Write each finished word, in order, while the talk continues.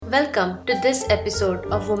Welcome to this episode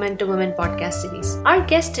of Woman to Woman podcast series. Our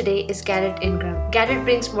guest today is Garrett Ingram. Garrett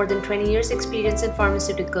brings more than 20 years experience in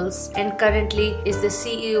pharmaceuticals and currently is the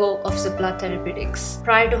CEO of Cipla Therapeutics.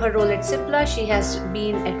 Prior to her role at Cipla, she has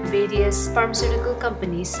been at various pharmaceutical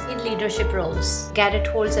companies in leadership roles. Garrett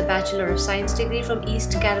holds a Bachelor of Science degree from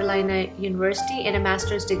East Carolina University and a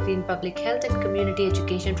master's degree in public health and community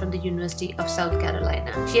education from the University of South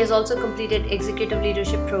Carolina. She has also completed executive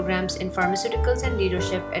leadership programs in pharmaceuticals and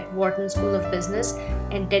leadership at Wharton School of Business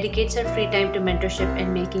and dedicates her free time to mentorship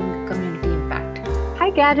and making community impact. Hi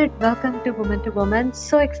Garrett, welcome to Woman.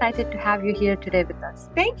 So excited to have you here today with us.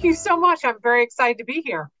 Thank you so much. I'm very excited to be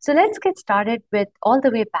here. So let's get started with all the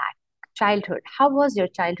way back. Childhood. How was your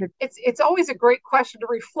childhood? It's always a great question to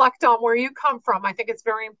reflect on where you come from. I think it's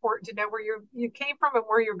very important to know where you came from and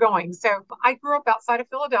where you're going. So I grew up outside of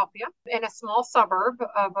Philadelphia in a small suburb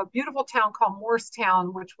of a beautiful town called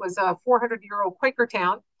Morristown, which was a 400-year-old Quaker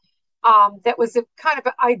town. That was kind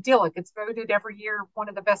of idyllic. It's voted every year one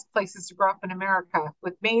of the best places to grow up in America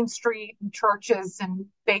with Main Street and churches and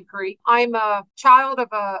bakery. I'm a child of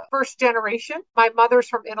a first generation. My mother's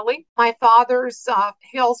from Italy. My father's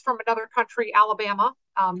hails from another country, Alabama.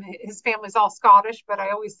 His family's all Scottish, but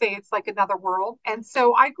I always say it's like another world. And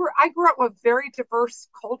so I grew up with very diverse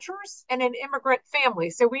cultures and an immigrant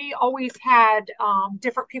family. So we always had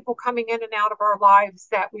different people coming in and out of our lives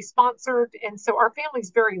that we sponsored. And so our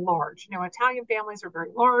family's very large. You know, Italian families are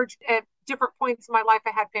very large. At different points in my life,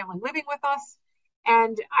 I had family living with us.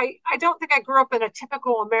 And I don't think I grew up in a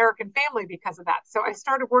typical American family because of that. So I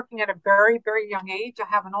started working at a very, very young age. I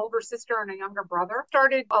have an older sister and a younger brother.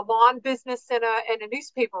 Started a lawn business and a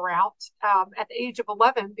newspaper route at the age of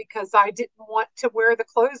 11 because I didn't want to wear the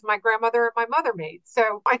clothes my grandmother and my mother made.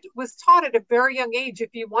 So I was taught at a very young age,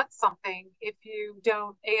 if you want something, if you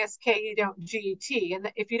don't ASK, you don't GET.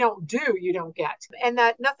 And if you don't do, you don't get. And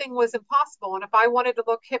that nothing was impossible. And if I wanted to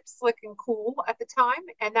look hip, slick, and cool at the time,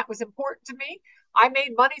 and that was important to me, I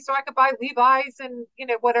made money so I could buy Levi's and,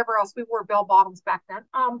 whatever else. We wore bell bottoms back then.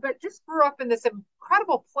 But just grew up in this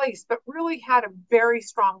incredible place, but really had a very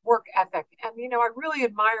strong work ethic. And, I really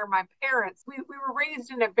admire my parents. We were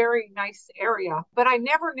raised in a very nice area, but I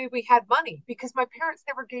never knew we had money because my parents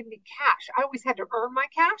never gave me cash. I always had to earn my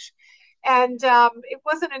cash. And it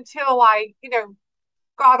wasn't until I,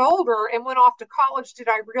 got older and went off to college did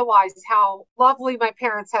I realize how lovely my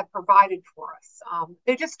parents had provided for us.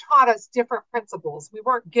 They just taught us different principles. We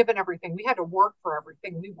weren't given everything. We had to work for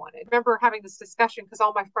everything we wanted. I remember having this discussion because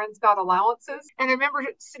all my friends got allowances. And I remember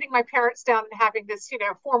sitting my parents down and having this,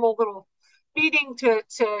 formal little meeting to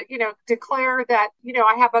declare that,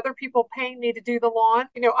 I have other people paying me to do the lawn,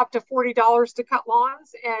 up to $40 to cut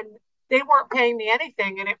lawns. And they weren't paying me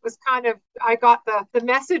anything. And it was kind of, I got the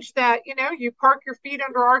message that, you park your feet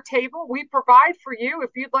under our table. We provide for you if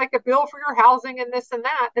you'd like a bill for your housing and this and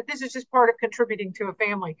that this is just part of contributing to a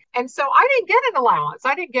family. And so I didn't get an allowance.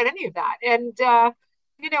 I didn't get any of that. And,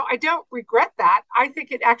 I don't regret that. I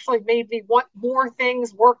think it actually made me want more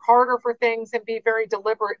things, work harder for things, and be very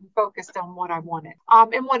deliberate and focused on what I wanted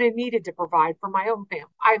and what I needed to provide for my own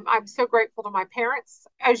family. I'm so grateful to my parents.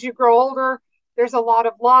 As you grow older, there's a lot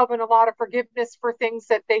of love and a lot of forgiveness for things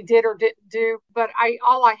that they did or didn't do. But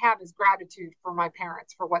all I have is gratitude for my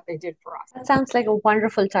parents for what they did for us. That sounds like a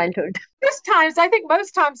wonderful childhood. I think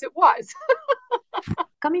most times it was.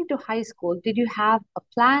 Coming to high school, did you have a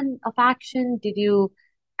plan of action? Did you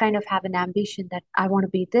kind of have an ambition that I want to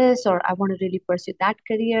be this or I want to really pursue that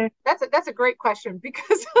career? That's a great question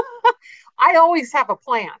because I always have a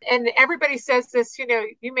plan. And everybody says this,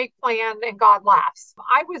 you make plan and God laughs.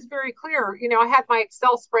 I was very clear. I had my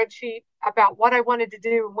Excel spreadsheet about what I wanted to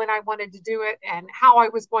do and when I wanted to do it and how I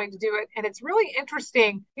was going to do it. And it's really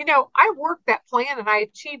interesting. I worked that plan and I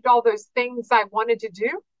achieved all those things I wanted to do,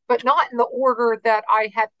 but not in the order that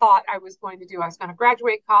I had thought I was going to do. I was going to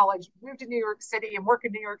graduate college, move to New York City and work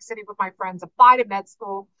in New York City with my friends, apply to med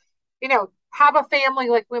school, have a family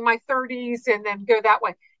like in my 30s and then go that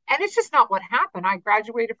way. And it's just not what happened. I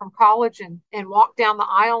graduated from college and walked down the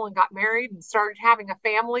aisle and got married and started having a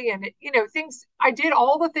family. And, I did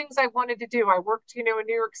all the things I wanted to do. I worked, in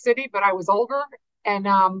New York City, but I was older and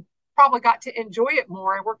probably got to enjoy it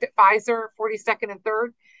more. I worked at Pfizer, 42nd and 3rd.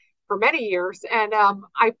 For many years. And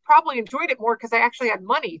I probably enjoyed it more because I actually had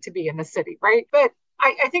money to be in the city, right? But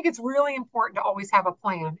I think it's really important to always have a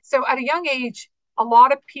plan. So at a young age, a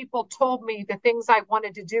lot of people told me the things I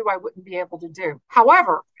wanted to do, I wouldn't be able to do.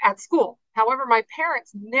 However, my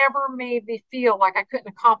parents never made me feel like I couldn't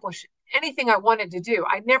accomplish anything I wanted to do.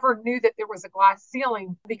 I never knew that there was a glass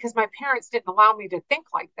ceiling because my parents didn't allow me to think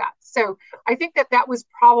like that. So I think that was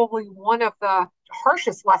probably one of the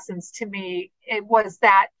harshest lessons to me, it was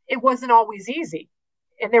that it wasn't always easy.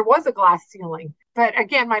 And there was a glass ceiling. But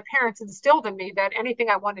again, my parents instilled in me that anything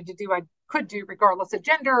I wanted to do, I could do, regardless of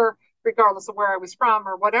gender, regardless of where I was from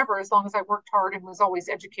or whatever, as long as I worked hard and was always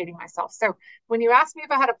educating myself. So when you asked me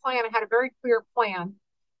if I had a plan, I had a very clear plan.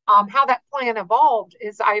 How that plan evolved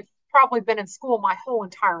is I've probably been in school my whole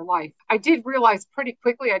entire life. I did realize pretty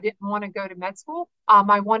quickly I didn't want to go to med school.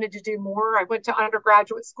 I wanted to do more. I went to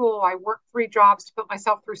undergraduate school. I worked 3 jobs to put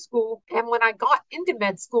myself through school. And when I got into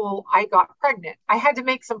med school, I got pregnant. I had to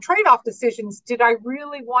make some trade-off decisions. Did I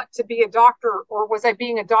really want to be a doctor, or was I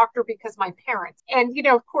being a doctor because my parents? And,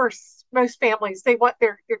 of course, most families, they want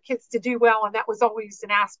their kids to do well. And that was always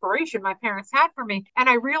an aspiration my parents had for me. And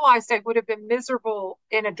I realized I would have been miserable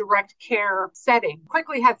in a direct care setting.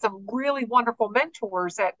 Quickly had some really wonderful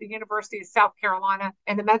mentors at the University of South Carolina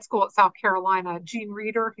and the med school at South Carolina. Gene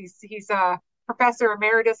Reeder, he's a professor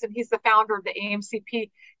emeritus, and he's the founder of the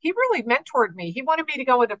AMCP. He really mentored me. He wanted me to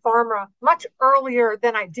go into pharma much earlier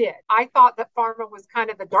than I did. I thought that pharma was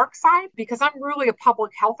kind of the dark side because I'm really a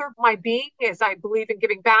public healther. My being is I believe in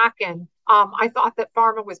giving back, and I thought that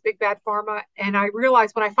pharma was big bad pharma. And I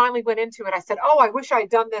realized when I finally went into it, I said, oh, I wish I had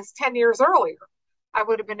done this 10 years earlier. I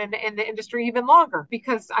would have been in the industry even longer,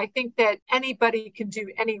 because I think that anybody can do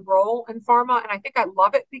any role in pharma. And I think I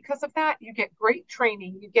love it because of that. You get great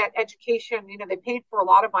training, you get education. They paid for a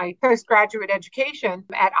lot of my postgraduate education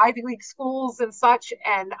at Ivy League schools and such.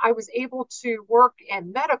 And I was able to work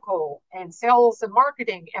in medical and sales and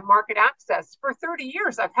marketing and market access for 30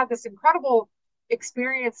 years. I've had this incredible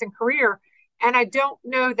experience and career. And I don't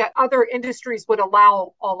know that other industries would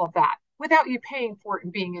allow all of that without you paying for it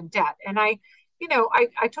and being in debt. And I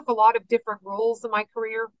took a lot of different roles in my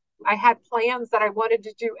career. I had plans that I wanted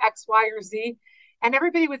to do X, Y, or Z. And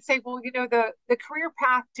everybody would say, well, the career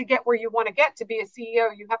path to get where you want to get to be a CEO,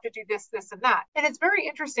 you have to do this, this, and that. And it's very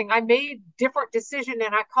interesting. I made different decisions,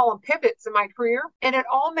 and I call them pivots in my career. And it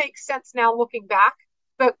all makes sense now looking back.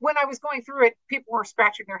 But when I was going through it, people were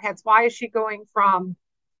scratching their heads. Why is she going from,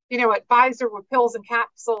 at Pfizer with pills and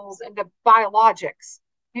capsules into biologics?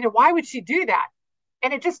 Why would she do that?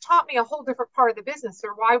 And it just taught me a whole different part of the business.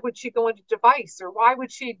 Or why would she go into device? Or why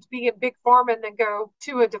would she be in big pharma and then go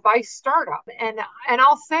to a device startup? And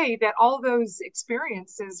I'll say that all those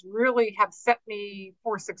experiences really have set me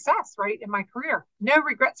for success, right, in my career. No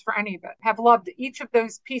regrets for any of it. Have loved each of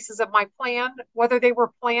those pieces of my plan, whether they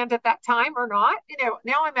were planned at that time or not.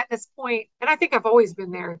 Now I'm at this point, and I think I've always been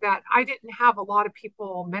there, that I didn't have a lot of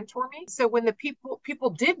people mentor me. So when the people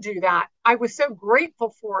did do that, I was so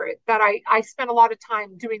grateful for it that I spent a lot of time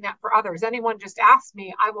doing that for others. Anyone just asks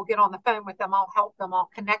me, I will get on the phone with them. I'll help them. I'll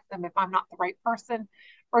connect them if I'm not the right person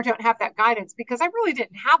or don't have that guidance, because I really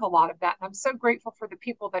didn't have a lot of that. And I'm so grateful for the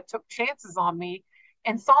people that took chances on me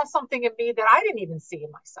and saw something in me that I didn't even see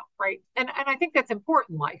in myself, right? And I think that's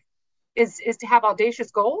important in life, is to have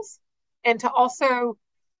audacious goals and to also,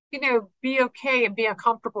 be okay and be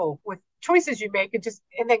uncomfortable with choices you make, and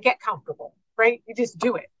then get comfortable, right? You just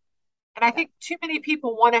do it. And I think too many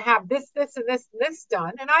people want to have this, and this, and this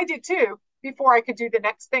done. And I did too, before I could do the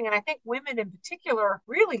next thing. And I think women in particular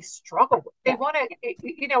really struggle. They want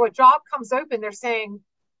to, a job comes open, they're saying,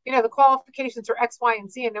 the qualifications are X, Y,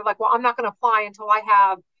 and Z. And they're like, well, I'm not going to apply until I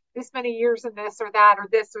have this many years in this or that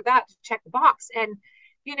to check the box. And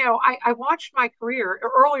I watched my career,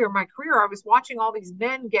 earlier in my career, I was watching all these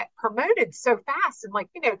men get promoted so fast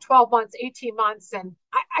in 12 months, 18 months. And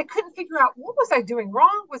I couldn't figure out, what was I doing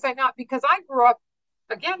wrong? Was I not? Because I grew up,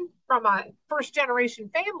 again, from a first generation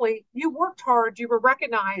family. You worked hard, you were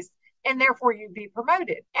recognized, and therefore you'd be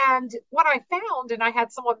promoted. And what I found, and I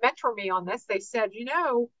had someone mentor me on this, they said,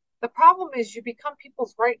 the problem is you become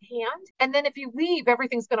people's right hand. And then if you leave,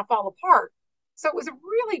 everything's going to fall apart. So it was a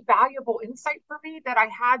really valuable insight for me that I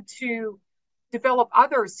had to develop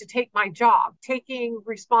others to take my job, taking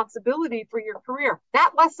responsibility for your career.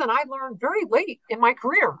 That lesson I learned very late in my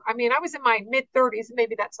career. I mean, I was in my mid-30s,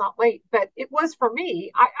 maybe that's not late, but it was for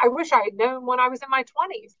me. I wish I had known when I was in my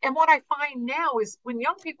 20s. And what I find now is when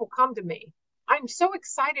young people come to me, I'm so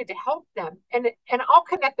excited to help them. And I'll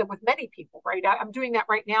connect them with many people, right? I'm doing that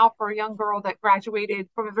right now for a young girl that graduated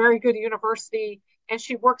from a very good university, and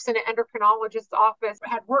she works in an endocrinologist's office,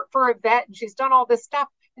 had worked for a vet, and she's done all this stuff,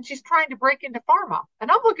 and she's trying to break into pharma. And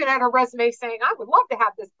I'm looking at her resume saying, I would love to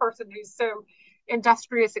have this person who's so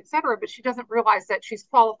industrious, et cetera, but she doesn't realize that she's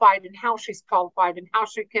qualified and how she's qualified and how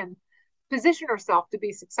she can position herself to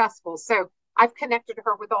be successful. So I've connected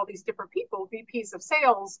her with all these different people, VPs of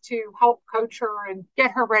sales, to help coach her and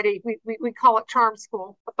get her ready. We call it Charm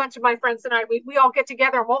School. A bunch of my friends and I, we all get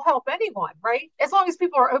together and we'll help anyone, right? As long as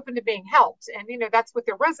people are open to being helped. And, that's with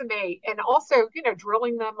their resume, and also,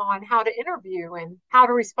 drilling them on how to interview and how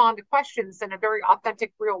to respond to questions in a very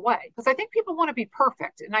authentic, real way. Because I think people want to be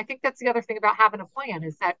perfect. And I think that's the other thing about having a plan,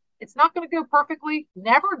 is that it's not going to go perfectly,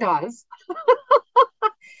 never does.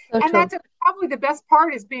 So And true. that's probably the best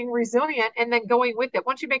part, is being resilient and then going with it.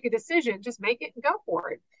 Once you make a decision, just make it and go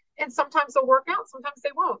for it. And sometimes they'll work out, sometimes they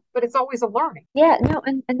won't, but it's always a learning. Yeah, no,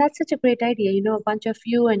 and that's such a great idea. A bunch of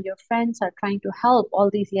you and your friends are trying to help all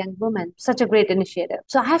these young women. Such a great initiative.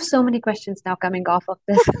 So I have so many questions now coming off of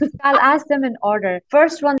this. I'll ask them in order.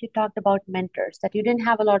 First one, you talked about mentors, that you didn't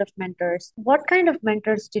have a lot of mentors. What kind of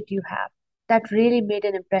mentors did you have that really made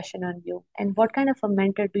an impression on you? And what kind of a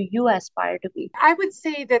mentor do you aspire to be? I would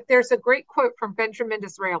say that there's a great quote from Benjamin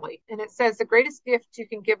Disraeli, and it says, "The greatest gift you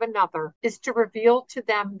can give another is to reveal to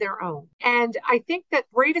them their own." And I think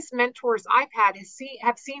that greatest mentors I've had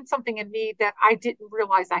have seen something in me that I didn't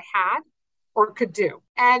realize I had or could do.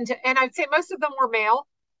 And I'd say most of them were male,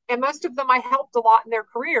 and most of them I helped a lot in their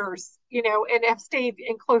careers, and have stayed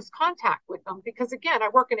in close contact with them, because again, I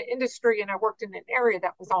work in an industry and I worked in an area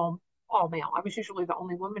that was all male. I was usually the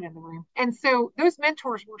only woman in the room. And so those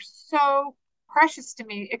mentors were so precious to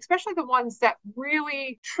me, especially the ones that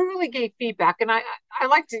really truly gave feedback. And I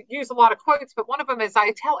like to use a lot of quotes, but one of them is,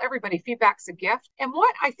 I tell everybody feedback's a gift. And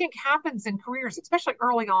what I think happens in careers, especially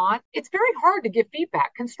early on, it's very hard to give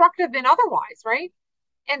feedback, constructive and otherwise, right?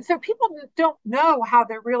 And so people don't know how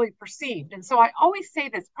they're really perceived. And so I always say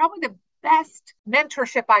this, probably the best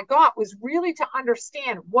mentorship I got was really to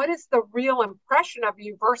understand what is the real impression of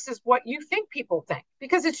you versus what you think people think,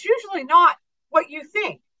 because it's usually not what you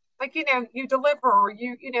think. Like, you deliver, or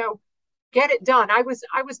get it done. I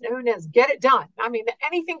was known as get it done. I mean,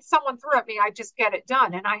 anything someone threw at me, I just get it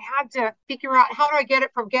done. And I had to figure out, how do I get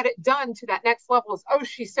it from get it done to that next level is, oh,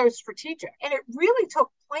 she's so strategic. And it really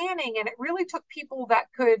took planning, and it really took people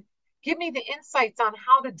that could give me the insights on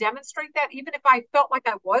how to demonstrate that, even if I felt like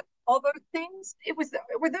I was all those things. It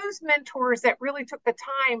were those mentors that really took the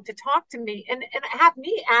time to talk to me and have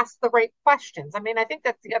me ask the right questions. I mean, I think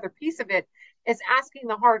that's the other piece of it, is asking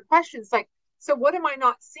the hard questions, like, so what am I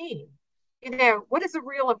not seeing? What is the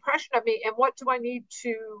real impression of me, and what do I need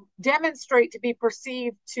to demonstrate to be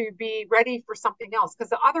perceived to be ready for something else? Because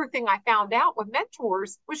the other thing I found out with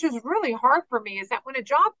mentors, which is really hard for me, is that when a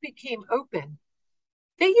job became open,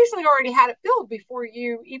 they usually already had it filled before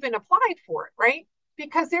you even applied for it, right?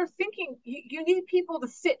 Because they're thinking you need people to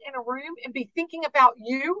sit in a room and be thinking about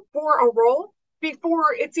you for a role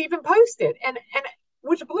before it's even posted. And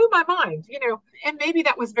which blew my mind, and maybe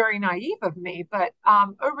that was very naive of me, but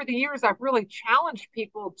over the years, I've really challenged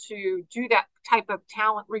people to do that type of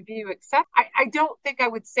talent review, except I don't think I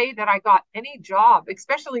would say that I got any job,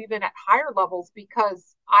 especially even at higher levels,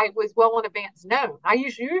 because I was well in advance known. I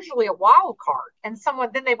usually a wild card, and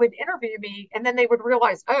then they would interview me, and then they would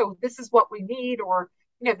realize, oh, this is what we need, or,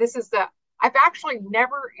 this is I've actually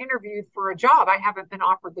never interviewed for a job. I haven't been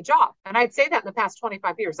offered the job. And I'd say that in the past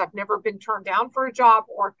 25 years, I've never been turned down for a job,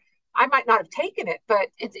 or I might not have taken it, but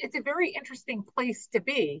it's a very interesting place to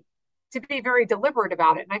be very deliberate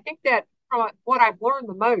about it. And I think that from what I've learned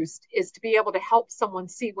the most is to be able to help someone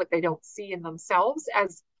see what they don't see in themselves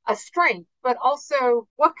as a strength, but also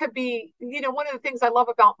what could be, one of the things I love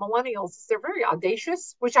about millennials is they're very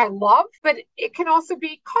audacious, which I love, but it can also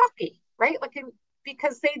be cocky, right? Like,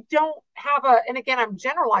 because they don't have and again, I'm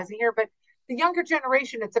generalizing here, but the younger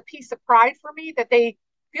generation, it's a piece of pride for me that they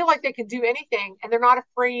feel like they can do anything, and they're not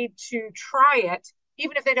afraid to try it,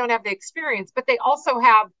 even if they don't have the experience, but they also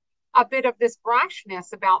have a bit of this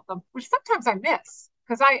brashness about them, which sometimes I miss.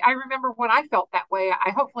 Because I remember when I felt that way,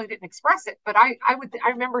 I hopefully didn't express it, but I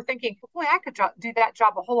remember thinking, boy, I could do that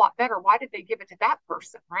job a whole lot better. Why did they give it to that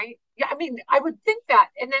person, right? Yeah, I mean, I would think that,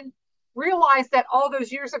 and then realize that all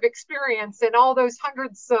those years of experience and all those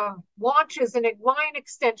hundreds of launches and line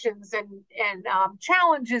extensions and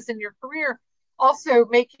challenges in your career also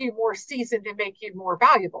make you more seasoned and make you more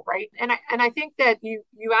valuable, right? And I think that you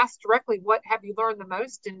asked directly, what have you learned the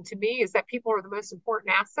most? And to me, is that people are the most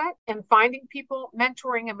important asset. And finding people,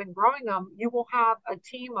 mentoring them, and growing them, you will have a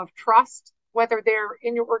team of trust whether they're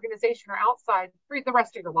in your organization or outside, for the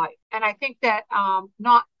rest of your life. And I think that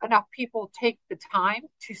not enough people take the time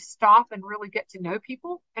to stop and really get to know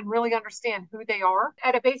people and really understand who they are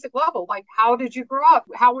at a basic level. Like, how did you grow up?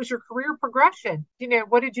 How was your career progression?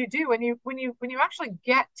 What did you do? And when you actually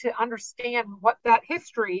get to understand what that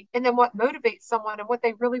history and then what motivates someone and what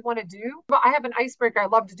they really want to do. But I have an icebreaker I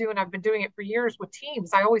love to do, and I've been doing it for years with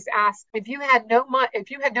teams. I always ask, if you had no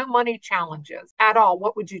money challenges at all,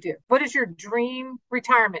 what would you do? What is your dream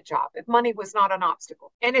retirement job if money was not an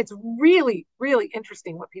obstacle? And it's really, really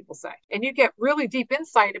interesting what people say. And you get really deep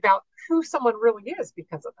insight about who someone really is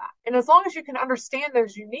because of that. And as long as you can understand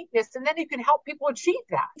those uniqueness, and then you can help people achieve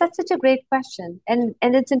that. That's such a great question. And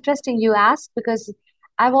it's interesting you ask, because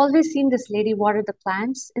I've always seen this lady water the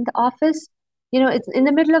plants in the office. It's in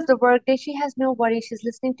the middle of the workday. She has no worry. She's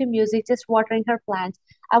listening to music, just watering her plants.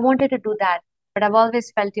 I wanted to do that, but I've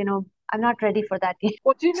always felt, I'm not ready for that yet.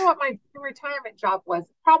 Well, do you know what my retirement job was?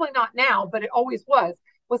 Probably not now, but it always was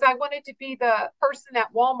I wanted to be the person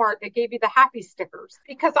at Walmart that gave you the happy stickers,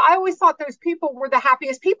 because I always thought those people were the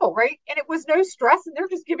happiest people, right? And it was no stress, and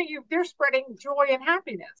they're spreading joy and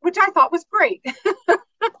happiness, which I thought was great.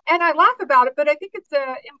 And I laugh about it, but I think it's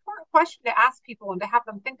an important question to ask people and to have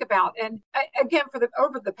them think about. And again,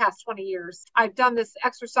 over the past 20 years, I've done this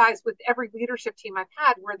exercise with every leadership team I've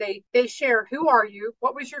had, where they share, who are you?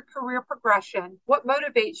 What was your career progression? What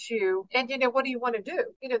motivates you? And, what do you want to do,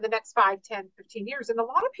 the next 5, 10, 15 years? And a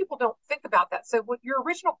lot of people don't think about that. So what your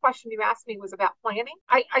original question you asked me was about planning.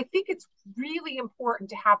 I think it's really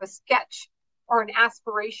important to have a sketch or an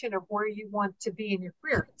aspiration of where you want to be in your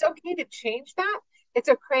career. It's okay to change that. It's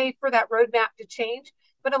okay for that roadmap to change.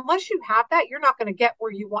 But unless you have that, you're not going to get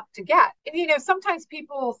where you want to get. And, sometimes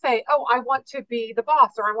people say, oh, I want to be the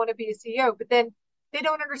boss, or I want to be a CEO, but then they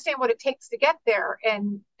don't understand what it takes to get there,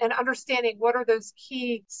 and understanding what are those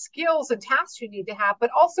key skills and tasks you need to have, but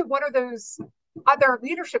also what are those other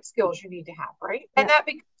leadership skills you need to have, right? And that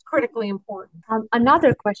becomes critically important.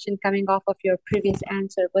 Another question coming off of your previous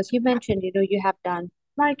answer was, you mentioned, you have done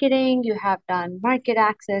marketing, you have done market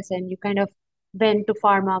access, and you kind of went to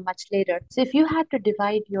pharma much later. So if you had to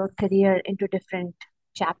divide your career into different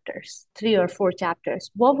chapters, 3 or 4 chapters,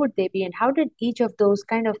 what would they be? And how did each of those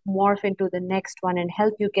kind of morph into the next one and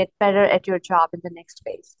help you get better at your job in the next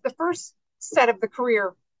phase? The first set of the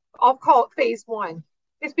career, I'll call it phase 1,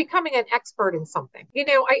 is becoming an expert in something.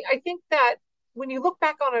 I think that when you look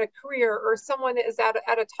back on a career, or someone is at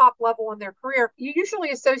a top level in their career, you usually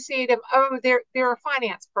associate them, oh, they're a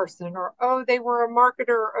finance person, or, oh, they were a marketer,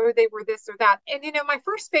 or, oh, they were this or that. And, my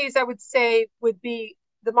first phase, I would say, would be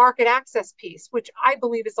the market access piece, which I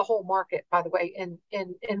believe is the whole market, by the way,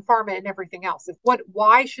 in pharma and everything else.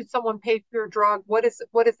 Why should someone pay for your drug? What is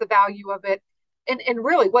the value of it? And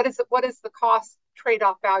really, what is the cost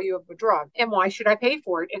trade-off value of the drug? And why should I pay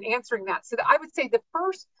for it? And answering that. So I would say the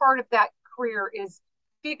first part of that career is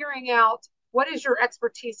figuring out what is your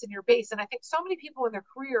expertise in your base. And I think so many people in their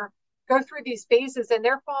career go through these phases, and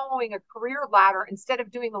they're following a career ladder instead of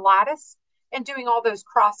doing the lattice and doing all those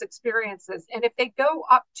cross experiences. And if they go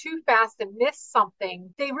up too fast and miss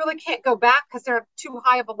something, they really can't go back because they're too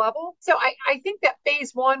high of a level. So I think that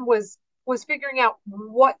phase 1 was figuring out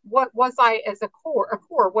what was I as a core,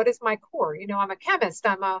 what is my core? I'm a chemist,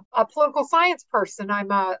 I'm a political science person,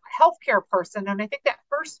 I'm a healthcare person. And I think that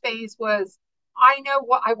first phase was, I know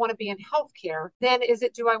what I want to be in healthcare. Then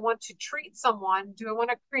do I want to treat someone? Do I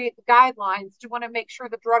want to create the guidelines? Do I want to make sure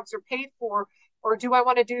the drugs are paid for? Or do I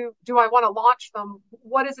want to launch them?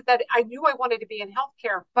 What is it that I knew I wanted to be in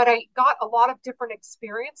healthcare, but I got a lot of different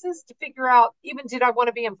experiences to figure out, even did I want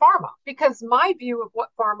to be in pharma? Because my view of what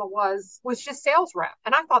pharma was just sales rep.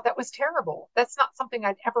 And I thought that was terrible. That's not something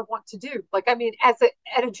I'd ever want to do.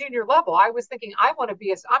 At a junior level, I was thinking I'm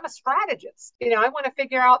a strategist. I want to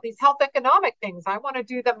figure out these health economic things. I want to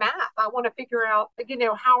do the math. I want to figure out,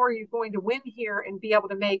 how are you going to win here and be able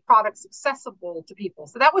to make products accessible to people?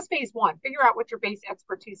 So that was phase 1, figure out what your base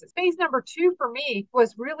expertise is. Phase number 2 for me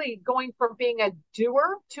was really going from being a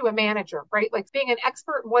doer to a manager, right? Like being an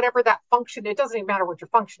expert in whatever that function, it doesn't even matter what your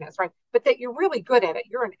function is, right? But that you're really good at it.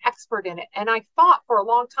 You're an expert in it. And I thought for a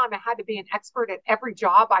long time I had to be an expert at every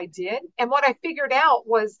job I did. And what I figured out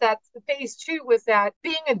was that the phase 2 was that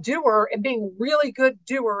being a doer and being really good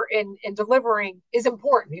doer in delivering is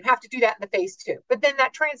important. You have to do that in the phase 2. But then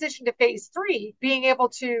that transition to phase 3, being able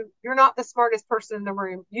to, you're not the smartest person in the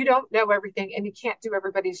room. You don't know everything, and you can't do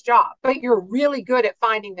everybody's job, but you're really good at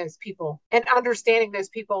finding those people and understanding those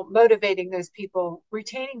people, motivating those people,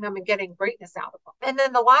 retaining them, and getting greatness out of them. And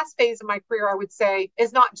then the last phase of my career, I would say,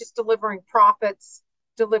 is not just delivering profits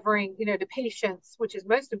delivering, to patients, which is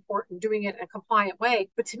most important, doing it in a compliant way.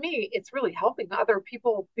 But to me, it's really helping other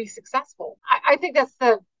people be successful. I think that's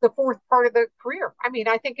the fourth part of the career. I mean,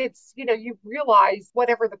 I think it's, you realize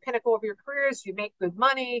whatever the pinnacle of your career is, you make good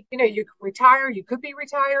money, you can retire, you could be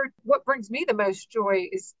retired. What brings me the most joy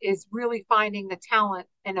is really finding the talent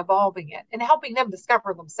and evolving it and helping them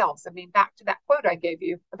discover themselves. I mean, back to that quote I gave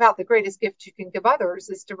you about the greatest gift you can give others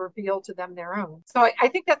is to reveal to them their own. So I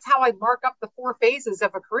think that's how I mark up the 4 phases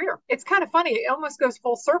of a career. It's kind of funny. It almost goes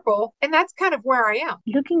full circle. And that's kind of where I am.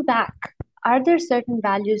 Looking back, are there certain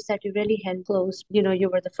values that you really held close? You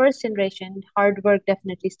were the first generation. Hard work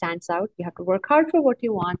definitely stands out. You have to work hard for what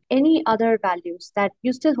you want. Any other values that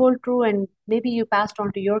you still hold true and maybe you passed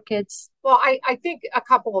on to your kids? Well, I think a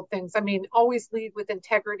couple of things. I mean, always lead with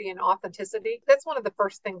integrity and authenticity. That's one of the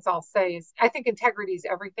first things I'll say is I think integrity is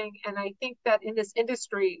everything. And I think that in this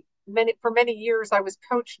industry, for many years, I was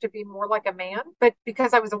coached to be more like a man, but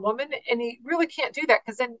because I was a woman, and you really can't do that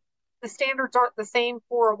because then the standards aren't the same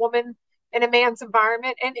for a woman in a man's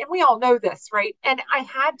environment. And we all know this, right? And I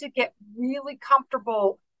had to get really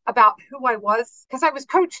comfortable about who I was because I was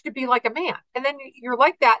coached to be like a man. And then you're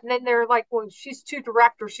like that. And then they're like, well, she's too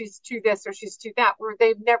direct or she's too this or she's too that, where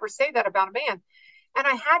they'd never say that about a man. And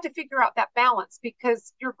I had to figure out that balance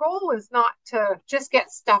because your goal is not to just get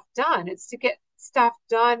stuff done. It's to get stuff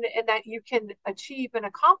done and that you can achieve and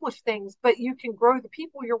accomplish things, but you can grow the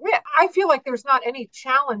people you're with. I feel like there's not any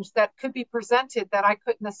challenge that could be presented that I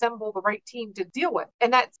couldn't assemble the right team to deal with.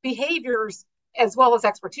 And that's behaviors as well as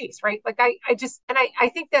expertise, right? Like I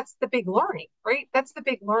think that's the big learning, right? That's the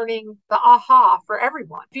big learning, the aha for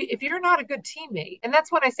everyone. If you're not a good teammate, and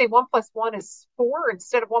that's when I say 1 + 1 is 4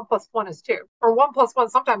 instead of 1 + 1 is 2, or 1 + 1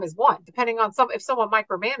 sometimes is 1, depending on if someone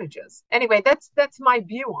micromanages. Anyway, that's my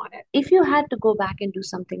view on it. If you had to go back and do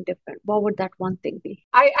something different, what would that one thing be?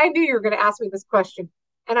 I knew you were going to ask me this question.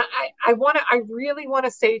 And I really want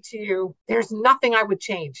to say to you, there's nothing I would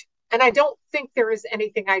change. And I don't think there is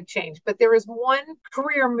anything I'd change, but there is one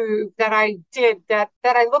career move that I did that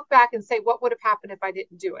I look back and say, what would have happened if I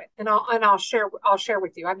didn't do it? And I'll share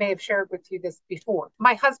with you. I may have shared with you this before.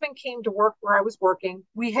 My husband came to work where I was working.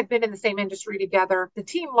 We had been in the same industry together. The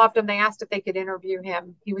team loved him. They asked if they could interview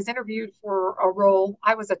him. He was interviewed for a role.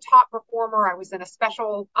 I was a top performer. I was in a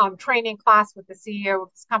special training class with the CEO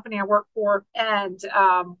of this company I work for, and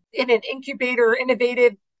in an incubator,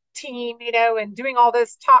 innovative team, and doing all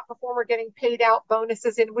this, top performer getting paid out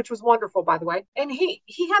bonuses, which was wonderful, by the way. And he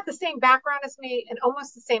had the same background as me and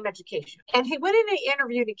almost the same education. And he went in and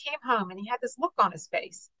interviewed, he came home and he had this look on his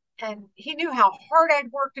face. And he knew how hard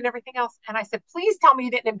I'd worked and everything else. And I said, please tell me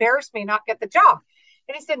you didn't embarrass me, not get the job.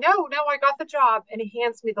 And he said, no, I got the job. And he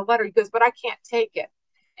hands me the letter. He goes, but I can't take it.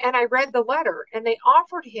 And I read the letter, and they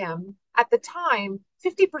offered him at the time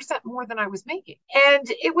 50% more than I was making. And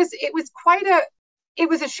it was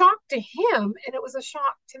a shock to him, and it was a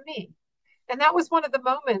shock to me. And that was one of the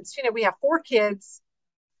moments, we have 4 kids.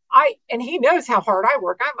 And he knows how hard I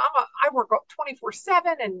work. I work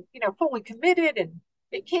 24/7 and, fully committed, and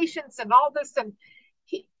vacations and all this. And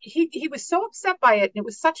he was so upset by it. And it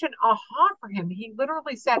was such an aha for him. He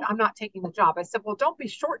literally said, I'm not taking the job. I said, well, don't be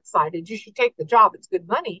short-sighted. You should take the job. It's good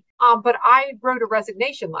money. But I wrote a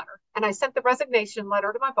resignation letter, and I sent the resignation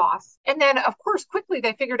letter to my boss. And then, of course, quickly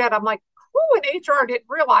they figured out, I'm like, who in HR didn't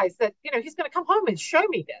realize that, he's going to come home and show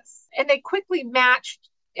me this. And they quickly matched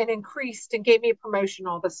and increased and gave me a promotion,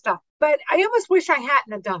 all this stuff. But I almost wish I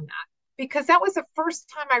hadn't have done that, because that was the first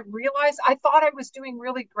time I realized I thought I was doing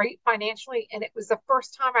really great financially. And it was the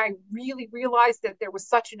first time I really realized that there was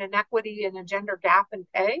such an inequity and a gender gap in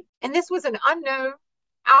pay. And this was an unknown,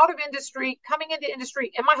 out of industry, coming into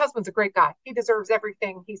industry. And my husband's a great guy. He deserves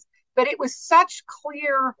everything. But it was such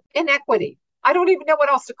clear inequity. I don't even know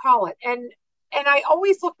what else to call it. And I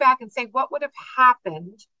always look back and say, what would have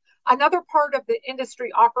happened? Another part of the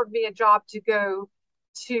industry offered me a job to go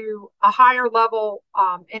to a higher level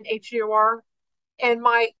in HEOR. And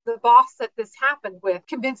the boss that this happened with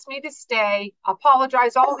convinced me to stay,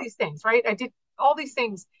 apologize, all these things, right? I did all these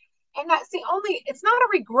things. And that's it's not a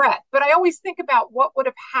regret, but I always think about what would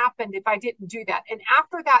have happened if I didn't do that. And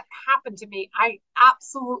after that happened to me, I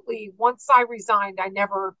absolutely, once I resigned, I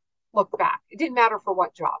never looked back. It didn't matter for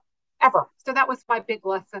what job, ever. So that was my big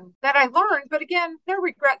lesson that I learned. But again, no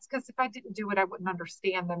regrets, because if I didn't do it, I wouldn't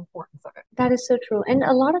understand the importance of it. That is so true. And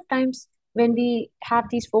a lot of times when we have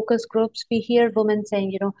these focus groups, we hear women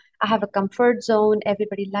saying, I have a comfort zone.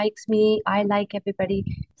 Everybody likes me. I like everybody.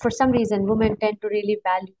 For some reason, women tend to really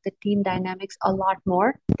value the team dynamics a lot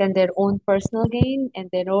more than their own personal gain and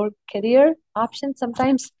their own career options,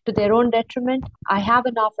 sometimes to their own detriment. I have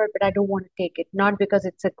an offer, but I don't want to take it. Not because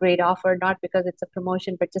it's a great offer, not because it's a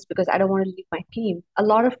promotion, but just because I don't want to leave my team. A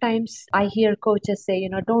lot of times I hear coaches say,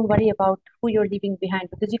 don't worry about who you're leaving behind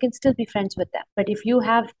because you can still be friends with them. But if you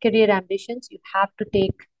have career ambitions, you have to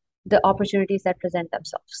take the opportunities that present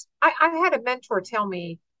themselves. I had a mentor tell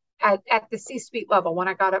me at the C-suite level when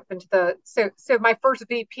I got up into so my first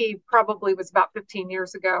VP probably was about 15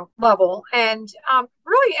 years ago level. And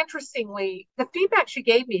really interestingly, the feedback she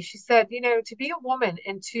gave me, she said, to be a woman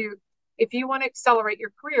and if you want to accelerate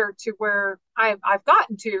your career to where I've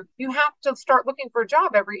gotten to, you have to start looking for a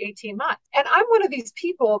job every 18 months. And I'm one of these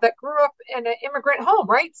people that grew up in an immigrant home,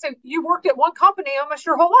 right? So you worked at one company almost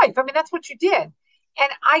your whole life. I mean, that's what you did. And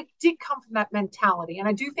I did come from that mentality. And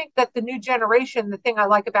I do think that the new generation, the thing I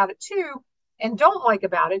like about it too, and don't like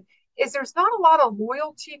about it, is there's not a lot of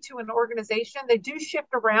loyalty to an organization. They do shift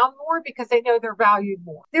around more because they know they're valued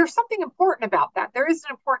more. There's something important about that. There is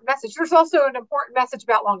an important message. There's also an important message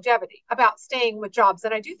about longevity, about staying with jobs.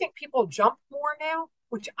 And I do think people jump more now,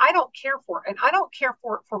 which I don't care for. And I don't care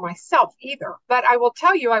for it for myself either. But I will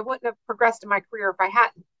tell you, I wouldn't have progressed in my career if I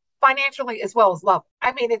hadn't, financially as well as love.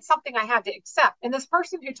 I mean, it's something I had to accept. And this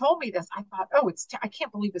person who told me this, I thought, I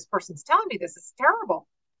can't believe this person's telling me this. It's terrible.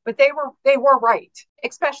 But they were right,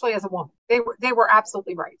 especially as a woman. They were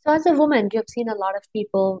absolutely right. So as a woman, you've seen a lot of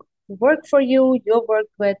people work for you, you've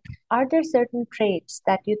worked with. Are there certain traits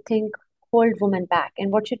that you think hold women back, and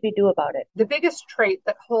what should we do about it? The biggest trait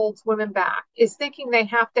that holds women back is thinking they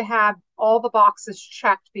have to have all the boxes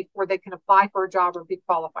checked before they can apply for a job or be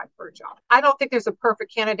qualified for a job. I don't think there's a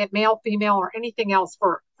perfect candidate, male, female, or anything else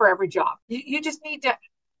for every job. You just need to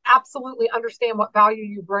absolutely understand what value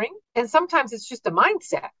you bring. And sometimes it's just a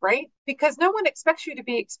mindset, right? Because no one expects you to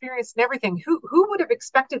be experienced in everything. Who would have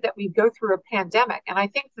expected that we'd go through a pandemic? And I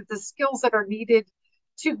think that the skills that are needed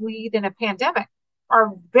to lead in a pandemic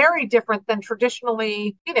are very different than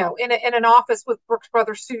traditionally, in an office with Brooks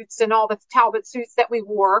Brothers suits and all the Talbot suits that we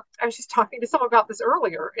wore. I was just talking to someone about this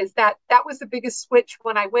earlier, is that was the biggest switch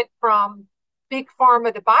when I went from big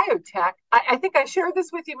pharma to biotech. I think I shared this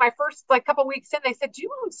with you my first couple weeks in. They said, do you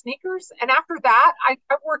own sneakers? And after that, I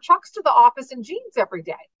wore Chucks to the office and jeans every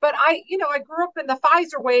day. But I grew up in the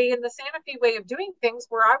Pfizer way and the Sanofi way of doing things,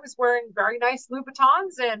 where I was wearing very nice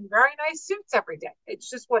Louboutins and very nice suits every day. It's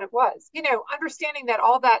just what it was. Understanding that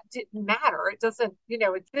all that didn't matter. It doesn't,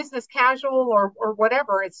 it's business casual or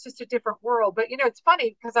whatever. It's just a different world. But, it's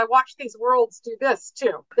funny because I watch these worlds do this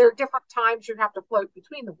too. There are different times you have to float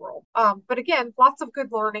between the world. But again, lots of good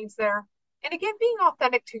learnings there. And again, being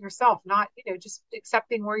authentic to yourself, not, just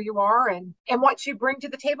accepting where you are and what you bring to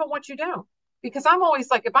the table, what you don't. Because I'm always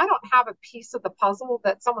like, if I don't have a piece of the puzzle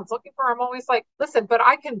that someone's looking for, I'm always like, listen, but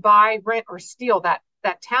I can buy, rent, or steal that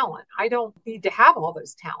talent. I don't need to have all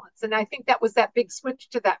those talents. And I think that was that big switch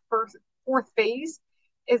to that fourth phase,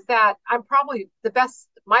 is that I'm probably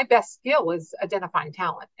my best skill is identifying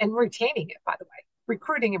talent and retaining it, by the way.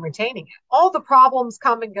 Recruiting and retaining it. All the problems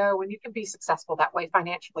come and go, and you can be successful that way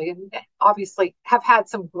financially, and obviously have had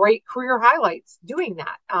some great career highlights doing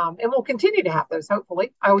that, and we'll continue to have those,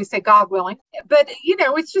 hopefully. I always say God willing, but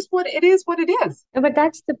it's just what it is. But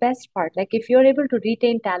that's the best part. If you're able to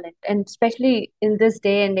retain talent, and especially in this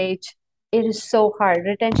day and age, it is so hard.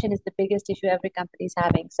 Retention is the biggest issue every company is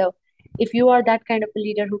having. So if you are that kind of a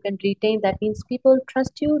leader who can retain, that means people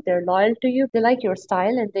trust you, they're loyal to you, they like your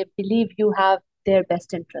style, and they believe you have their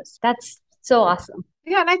best interest. That's so awesome.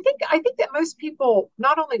 Yeah, and I think that most people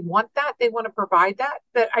not only want that, they want to provide that,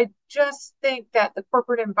 but I just think that the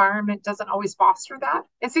corporate environment doesn't always foster that.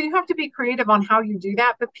 And so you have to be creative on how you do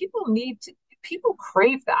that, but people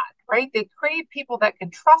crave that, right? They crave people that can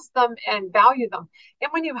trust them and value them.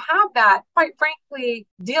 And when you have that, quite frankly,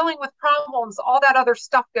 dealing with problems, all that other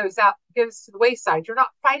stuff goes to the wayside. You're not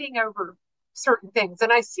fighting over certain things.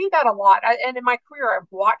 And I see that a lot. And in my career, I've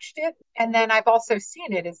watched it. And then I've also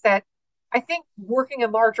seen it, is that I think working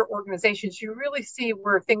in larger organizations, you really see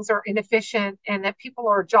where things are inefficient and that people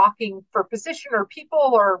are jockeying for position or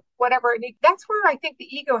people or whatever. And that's where I think the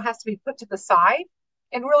ego has to be put to the side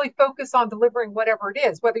and really focus on delivering whatever it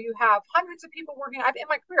is, whether you have hundreds of people working. In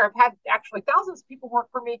my career, I've had actually thousands of people work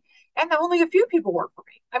for me, and only a few people work for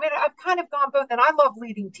me. I mean, I've kind of gone both, and I love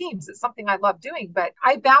leading teams. It's something I love doing, but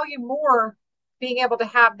I value more being able to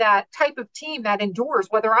have that type of team that endures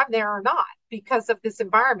whether I'm there or not, because of this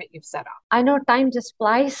environment you've set up. I know time just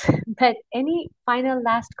flies, but any final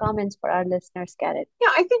last comments for our listeners, Garrett? Yeah,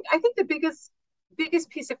 I think the biggest biggest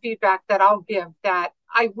piece of feedback that I'll give, that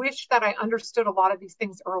I wish that I understood a lot of these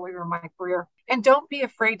things earlier in my career. And don't be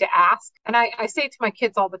afraid to ask. And I say to my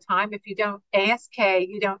kids all the time, if you don't ASK,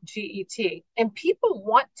 you don't GET. And people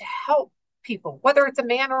want to help people, whether it's a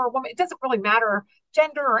man or a woman. It doesn't really matter,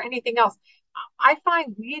 gender or anything else. I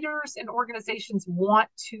find leaders and organizations want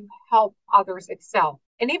to help others excel.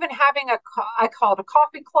 And even having I call it a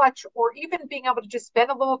coffee clutch, or even being able to just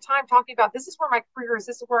spend a little time talking about, this is where my career is,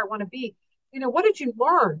 this is where I want to be. What did you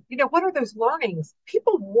learn? What are those learnings?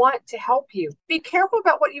 People want to help you. Be careful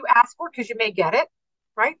about what you ask for, because you may get it,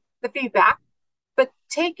 right? The feedback, but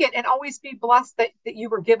take it and always be blessed that you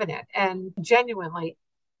were given it. And genuinely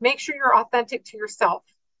make sure you're authentic to yourself.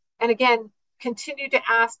 And again, continue to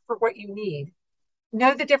ask for what you need.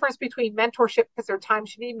 Know the difference between mentorship, because there are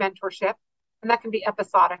times you need mentorship, and that can be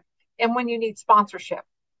episodic, and when you need sponsorship.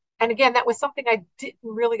 And again, that was something I didn't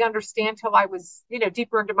really understand till I was,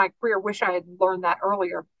 deeper into my career. Wish I had learned that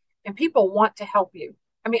earlier. And people want to help you.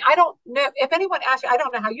 I mean, I don't know if anyone asks you, I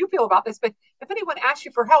don't know how you feel about this, but if anyone asks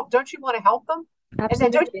you for help, don't you want to help them? Absolutely. And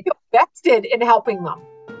then don't you feel vested in helping them?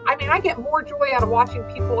 I mean, I get more joy out of watching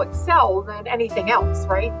people excel than anything else,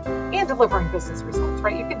 right? And delivering business results,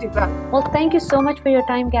 right? You can do both. Well, thank you so much for your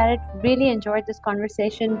time, Garrett. Really enjoyed this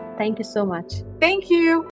conversation. Thank you so much. Thank you.